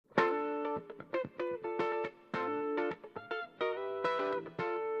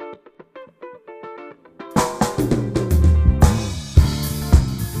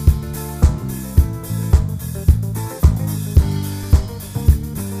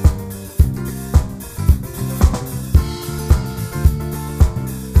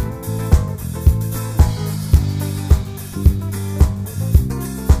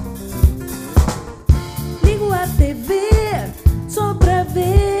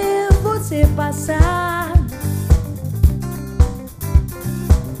Passar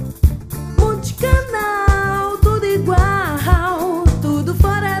multicanal, tudo igual, tudo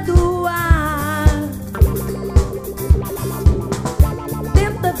fora do ar.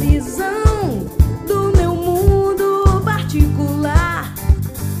 Dentro da visão do meu mundo particular,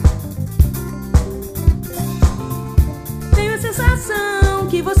 tenho a sensação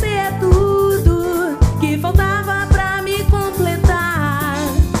que você é tudo que faltava pra me completar.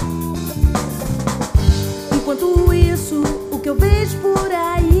 Enquanto isso, o que eu vejo por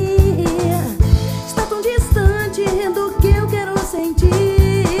aí está tão distante do que eu quero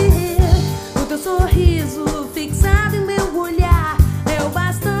sentir. O teu sorriso fixado em meu olhar é o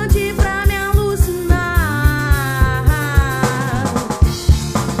bastante pra me alucinar.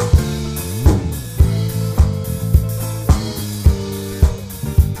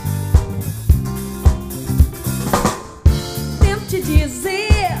 Tento te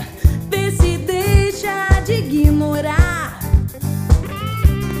dizer, vê se deixa de ignorar.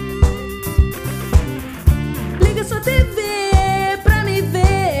 Liga sua TV pra me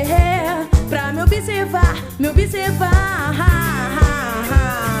ver, pra me observar, me observar.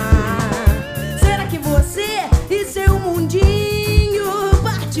 Será que você e seu mundinho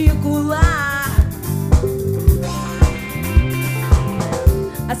particular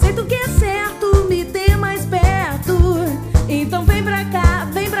aceita o que é certo, me dê mais perto? Então vem pra cá,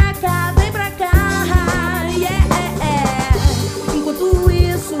 vem pra cá, vem pra cá. Enquanto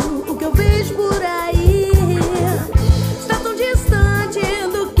isso, o que eu vejo por aí está tão distante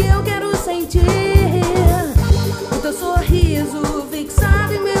do que eu quero sentir. O teu sorriso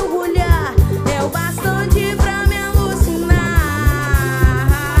fixado em meu olhar é o bastante pra me alucinar.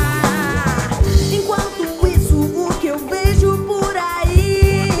 Enquanto isso, o que eu vejo por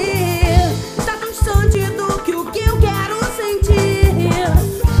aí está tão distante do que o que eu quero sentir.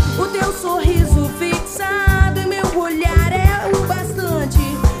 O teu sorriso fixado em meu olhar é o bastante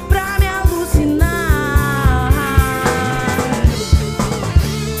pra me alucinar.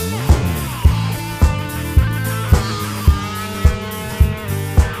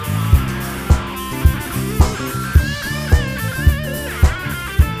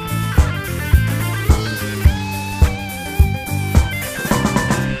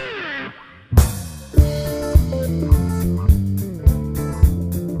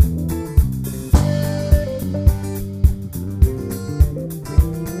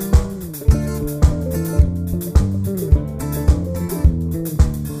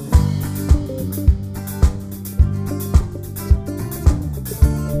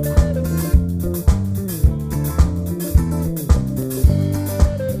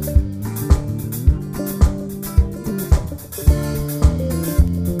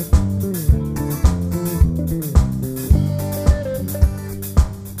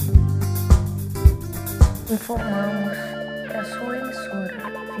 Informamos que a sua emissora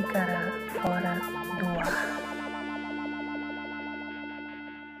ficará fora do ar.